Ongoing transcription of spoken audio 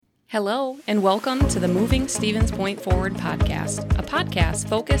Hello, and welcome to the Moving Stevens Point Forward podcast, a podcast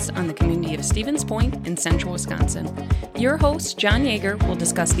focused on the community of Stevens Point in central Wisconsin. Your host, John Yeager, will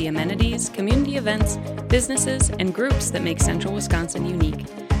discuss the amenities, community events, businesses, and groups that make central Wisconsin unique.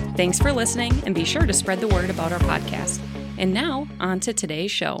 Thanks for listening, and be sure to spread the word about our podcast. And now, on to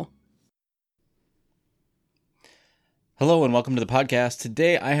today's show. Hello and welcome to the podcast.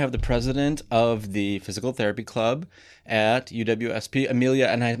 Today I have the president of the Physical Therapy Club at UWSP, Amelia,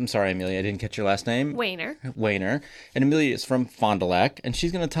 and I'm sorry, Amelia, I didn't catch your last name. Wehner. And Amelia is from Fond du Lac, and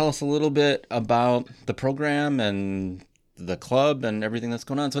she's going to tell us a little bit about the program and the club and everything that's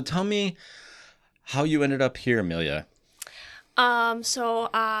going on. So tell me how you ended up here, Amelia. So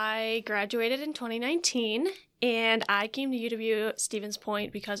I graduated in 2019, and I came to UW Stevens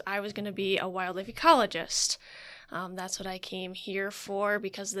Point because I was going to be a wildlife ecologist. That's what I came here for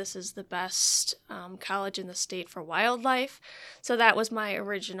because this is the best college in the state for wildlife. So that was my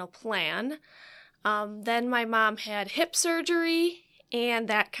original plan. Then my mom had hip surgery, and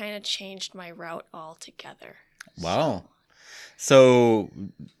that kind of changed my route altogether. Wow. So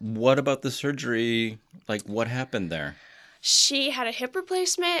what about the surgery? Like, what happened there? She had a hip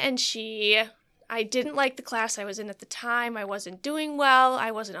replacement, and I didn't like the class I was in at the time. I wasn't doing well.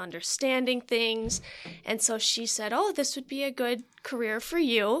 I wasn't understanding things. And so she said, this would be a good career for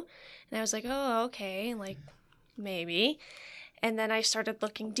you. And I was like, okay, like maybe. And then I started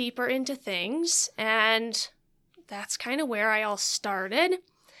looking deeper into things. And that's kind of where I all started.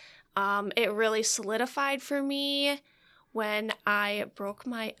 It really solidified for me when I broke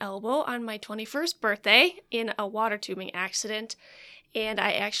my elbow on my 21st birthday in a water tubing accident. And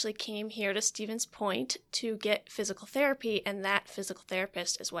I actually came here to Stevens Point to get physical therapy, and that physical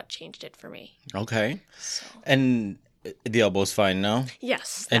therapist is what changed it for me. Okay. And the elbow's fine now?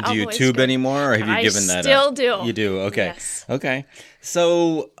 Yes. And do you tube anymore, or have you given that up? I still do. You do? Okay. Yes. Okay.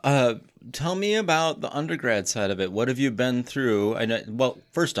 So tell me about the undergrad side of it. What have you been through? Well,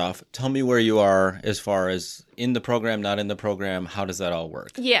 first off, tell me where you are as far as in the program, not in the program. How does that all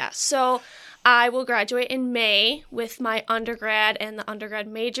work? Yeah. So I will graduate in May with my undergrad, and the undergrad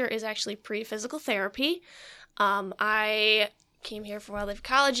major is actually pre-physical therapy. I came here for wildlife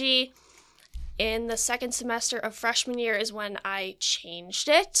ecology. In the second semester of freshman year is when I changed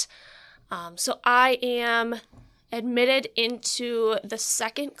it. So I am admitted into the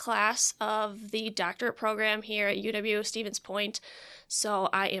second class of the doctorate program here at UW Stevens Point. So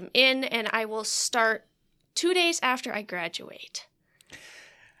I am in, and I will start 2 days after I graduate.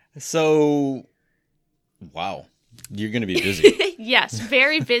 So, wow, you're going to be busy. Yes,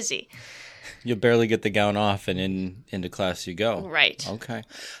 very busy. You'll barely get the gown off and into class you go. Right. Okay.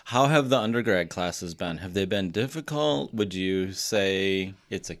 How have the undergrad classes been? Have they been difficult? Would you say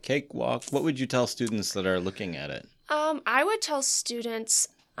it's a cakewalk? What would you tell students that are looking at it? I would tell students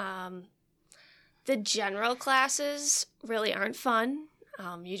the general classes really aren't fun.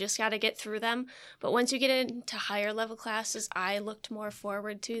 You just got to get through them. But once you get into higher level classes, I looked more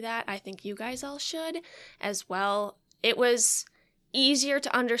forward to that. I think you guys all should as well. It was easier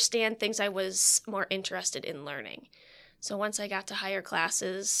to understand things I was more interested in learning. So once I got to higher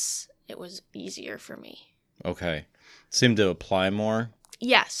classes, it was easier for me. Okay. Seemed to apply more?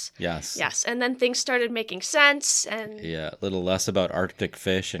 Yes. And then things started making sense. Yeah, a little less about Arctic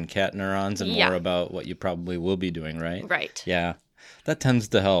fish and cat neurons and more about what you probably will be doing, right? Right. Yeah. That tends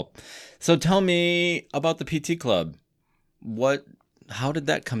to help. So tell me about the PT Club. How did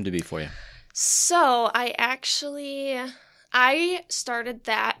that come to be for you? So I started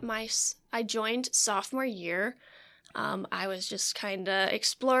that, I joined sophomore year. I was just kind of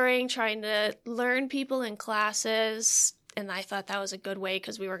exploring, trying to learn people in classes, and I thought that was a good way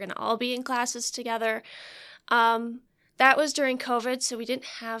because we were going to all be in classes together. That was during COVID, so we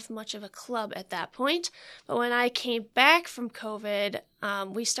didn't have much of a club at that point. But when I came back from COVID,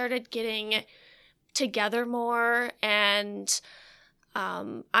 we started getting together more, and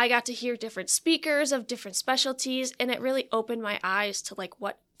I got to hear different speakers of different specialties, and it really opened my eyes to like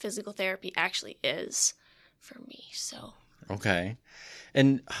what physical therapy actually is for me. So okay.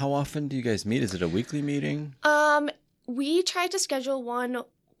 And how often do you guys meet? Is it a weekly meeting? We tried to schedule one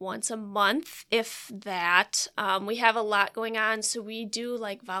once a month, if that. We have a lot going on, so we do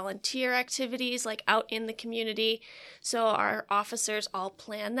like volunteer activities like out in the community. So our officers all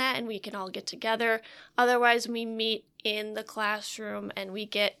plan that, and we can all get together. Otherwise, we meet in the classroom and we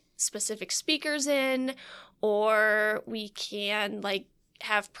get specific speakers in, or we can like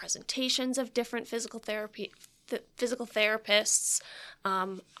have presentations of different physical therapists.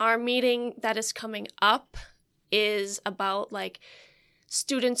 Our meeting that is coming up is about like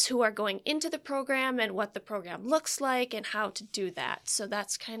students who are going into the program and what the program looks like and how to do that. So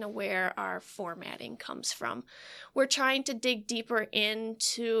that's kind of where our formatting comes from. We're trying to dig deeper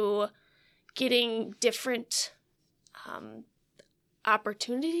into getting different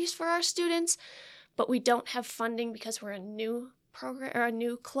opportunities for our students, but we don't have funding because we're a new program or a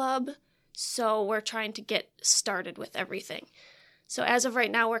new club. So we're trying to get started with everything. So as of right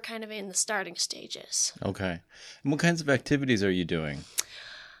now, we're kind of in the starting stages. Okay. And what kinds of activities are you doing?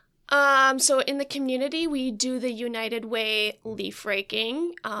 So in the community, we do the United Way leaf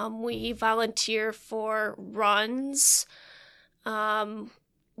raking. We volunteer for runs.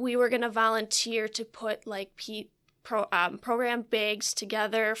 We were going to volunteer to put like program bags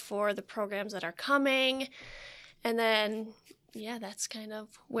together for the programs that are coming. And then, yeah, that's kind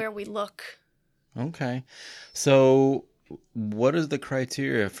of where we look. Okay. So what is the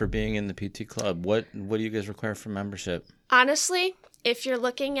criteria for being in the PT club? What do you guys require for membership? Honestly, if you're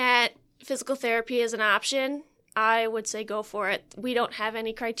looking at physical therapy as an option, I would say go for it. We don't have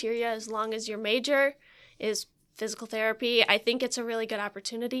any criteria as long as your major is physical therapy. I think it's a really good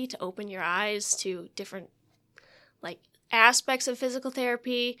opportunity to open your eyes to different aspects of physical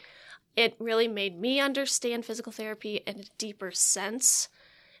therapy. It really made me understand physical therapy in a deeper sense.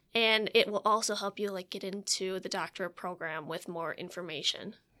 And it will also help you get into the doctorate program with more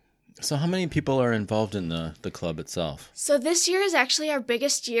information. So how many people are involved in the club itself? So this year is actually our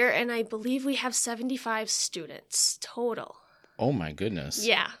biggest year, and I believe we have 75 students total. Oh, my goodness.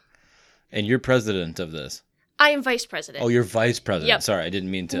 Yeah. And you're president of this? I am vice president. Oh, you're vice president. Yep. Sorry, I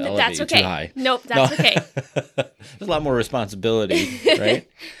didn't mean to elevate you too high. Nope, that's okay. There's a lot more responsibility, right?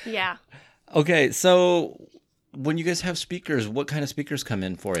 Yeah. Okay, so when you guys have speakers, what kind of speakers come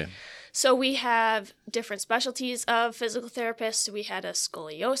in for you? So we have different specialties of physical therapists. We had a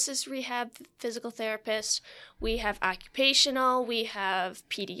scoliosis rehab physical therapist. We have occupational. We have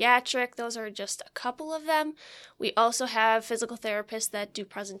pediatric. Those are just a couple of them. We also have physical therapists that do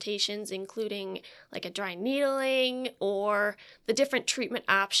presentations, including a dry needling or the different treatment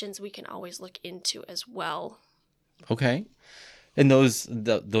options we can always look into as well. Okay. And those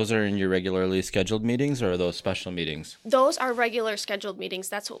are in your regularly scheduled meetings, or are those special meetings? Those are regular scheduled meetings.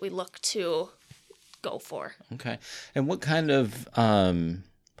 That's what we look to go for. Okay. And what kind of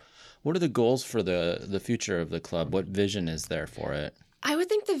what are the goals for the future of the club? What vision is there for it? I would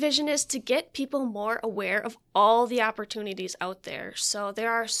think the vision is to get people more aware of all the opportunities out there. So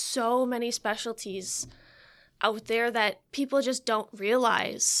there are so many specialties out there that people just don't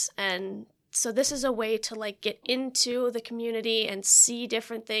realize, and so this is a way to get into the community and see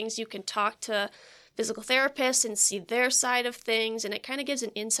different things. You can talk to physical therapists and see their side of things, and it kind of gives an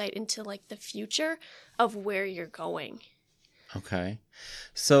insight into the future of where you're going. Okay.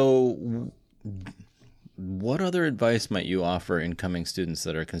 So what other advice might you offer incoming students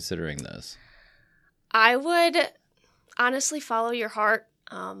that are considering this? I would honestly follow your heart.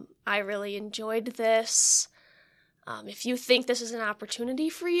 I really enjoyed this. If you think this is an opportunity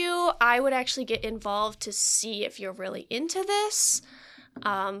for you, I would actually get involved to see if you're really into this.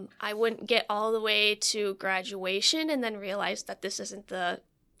 I wouldn't get all the way to graduation and then realize that this isn't the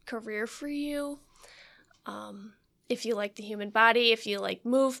career for you. If you like the human body, if you like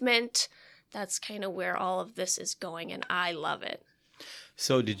movement, that's kind of where all of this is going, and I love it.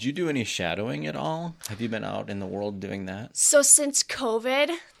 So did you do any shadowing at all? Have you been out in the world doing that? So since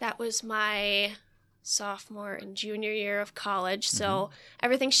COVID, that was my sophomore and junior year of college, so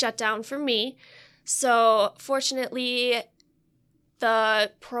everything shut down for me. So fortunately,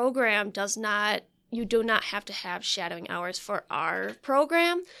 the program you do not have to have shadowing hours for our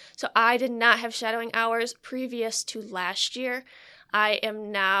program. So I did not have shadowing hours previous to last year. I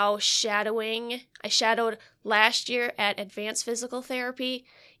am now shadowing. I shadowed last year at Advanced Physical Therapy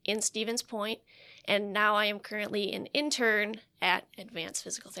in Stevens Point, and now I am currently an intern at Advanced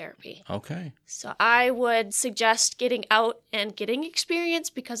Physical Therapy. Okay. So I would suggest getting out and getting experience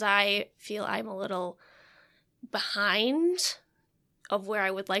because I feel I'm a little behind of where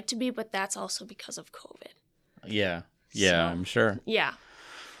I would like to be, but that's also because of COVID. Yeah. Yeah, so, I'm sure. Yeah.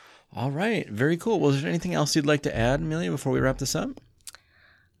 All right. Very cool. Well, is there anything else you'd like to add, Amelia, before we wrap this up?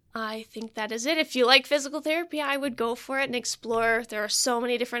 I think that is it. If you like physical therapy, I would go for it and explore. There are so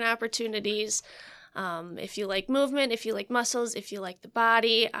many different opportunities. If you like movement, if you like muscles, if you like the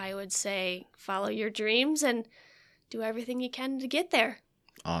body, I would say follow your dreams and do everything you can to get there.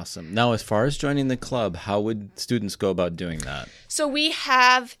 Awesome. Now, as far as joining the club, how would students go about doing that? So we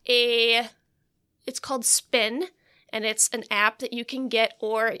have it's called Spin, and it's an app that you can get,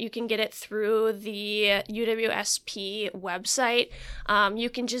 or you can get it through the UWSP website. You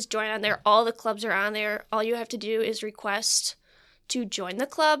can just join on there. All the clubs are on there. All you have to do is request to join the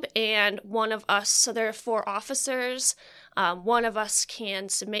club, and one of us, so there are 4 officers, one of us can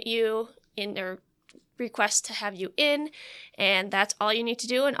submit you in their request to have you in, and that's all you need to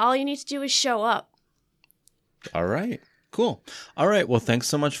do, and all you need to do is show up. All right. Cool. All right. Well, thanks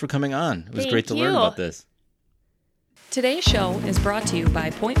so much for coming on. It was great to learn about this. Today's show is brought to you by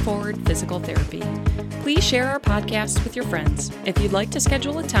Point Forward Physical Therapy. Please share our podcast with your friends. If you'd like to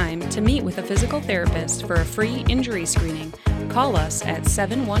schedule a time to meet with a physical therapist for a free injury screening, call us at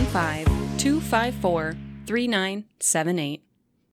 715-254-3978.